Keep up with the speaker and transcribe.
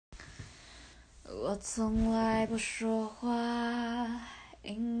我从来不说话，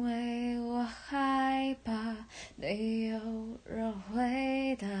因为我害怕没有人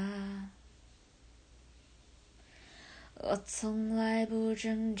回答。我从来不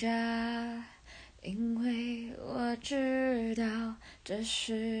挣扎，因为我知道这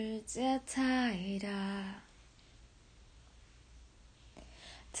世界太大，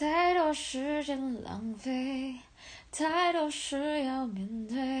太多时间浪费，太多事要面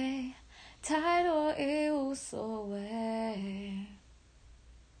对，太多已无所谓，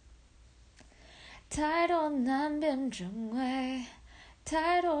太多难辨真伪，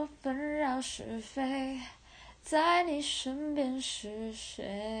太多纷扰是非，在你身边是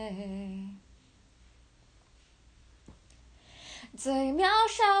谁？最渺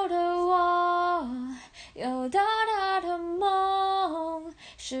小的我，有大大的梦，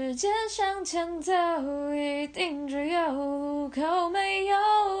时间向前走，一定只有路口，没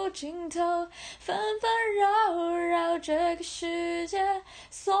有尽头，纷纷扰扰这个世界，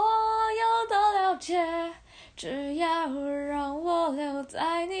所有的了解，只要让我留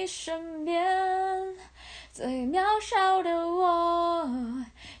在你身边。最渺小的我，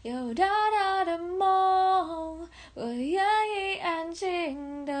有大大的梦，我愿意安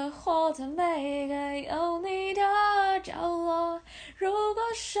静地活在每个有你的角落。如果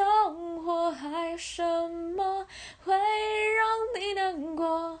生活还有什么会让你难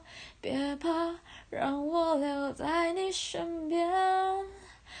过，别怕，让我留在你身边，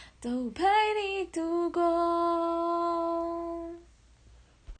都陪你度过。